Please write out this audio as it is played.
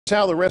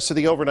How the rest of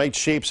the overnight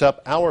shapes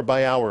up hour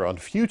by hour on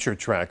Future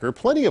Tracker.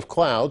 Plenty of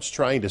clouds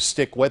trying to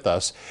stick with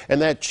us,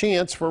 and that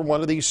chance for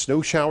one of these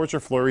snow showers or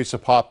flurries to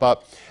pop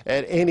up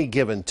at any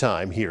given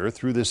time here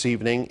through this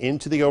evening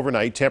into the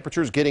overnight.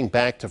 Temperatures getting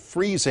back to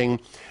freezing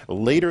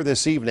later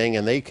this evening,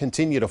 and they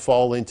continue to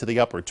fall into the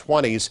upper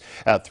 20s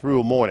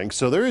through morning.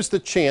 So there is the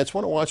chance.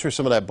 Want to watch for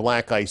some of that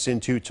black ice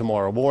into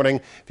tomorrow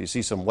morning. If you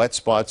see some wet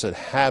spots that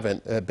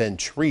haven't been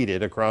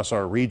treated across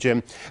our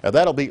region,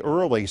 that'll be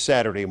early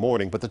Saturday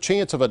morning, but the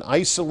chance of an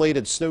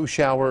isolated snow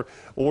shower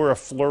or a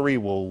flurry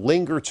will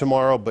linger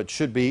tomorrow, but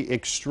should be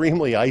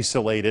extremely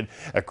isolated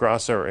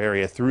across our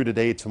area through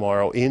today,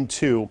 tomorrow,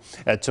 into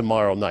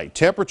tomorrow night.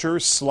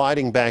 Temperatures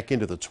sliding back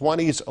into the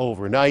 20s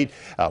overnight.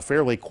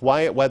 Fairly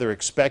quiet weather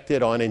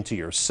expected on into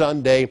your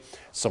Sunday.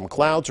 Some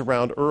clouds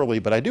around early,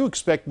 but I do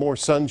expect more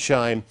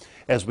sunshine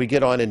as we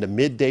get on into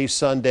midday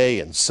Sunday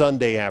and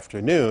Sunday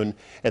afternoon.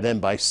 And then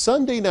by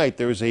Sunday night,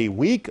 there's a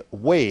weak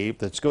wave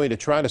that's going to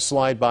try to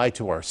slide by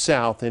to our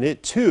south, and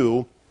it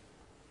too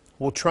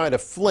will try to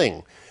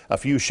fling a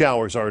few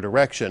showers our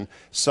direction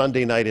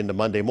Sunday night into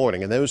Monday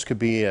morning. And those could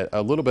be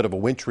a little bit of a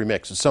wintry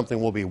mix. It's something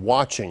we'll be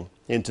watching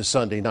into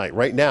Sunday night.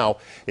 Right now,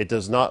 it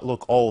does not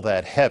look all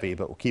that heavy,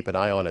 but we'll keep an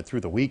eye on it through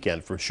the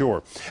weekend for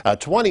sure.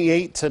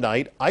 28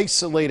 tonight,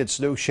 isolated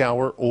snow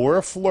shower or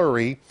a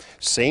flurry.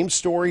 Same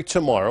story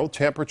tomorrow.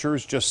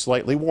 Temperatures just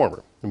slightly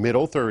warmer,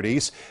 middle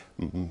 30s.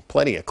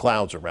 Plenty of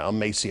clouds around.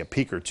 May see a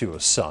peak or two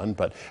of sun,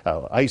 but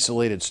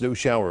isolated snow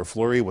shower or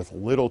flurry with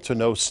little to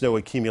no snow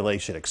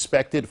accumulation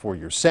expected for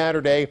your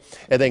Saturday.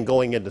 And then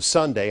going into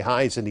Sunday,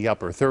 highs in the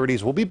upper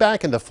 30s. We'll be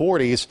back in the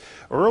 40s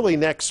early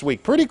next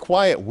week. Pretty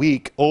quiet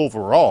week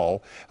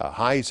overall.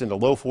 Highs in the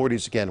low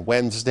 40s again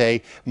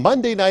Wednesday.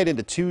 Monday night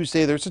into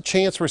Tuesday, there's a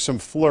chance for some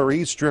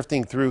flurries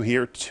drifting through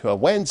here.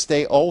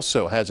 Wednesday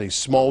also has a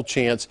small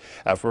chance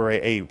for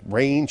a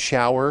rain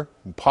shower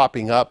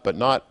popping up, but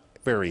not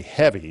very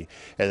heavy.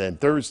 And then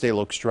Thursday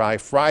looks dry.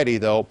 Friday,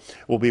 though,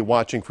 we'll be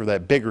watching for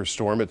that bigger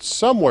storm. It's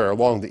somewhere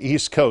along the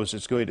East Coast.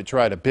 It's going to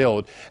try to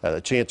build the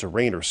chance of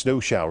rain or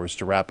snow showers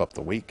to wrap up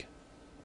the week.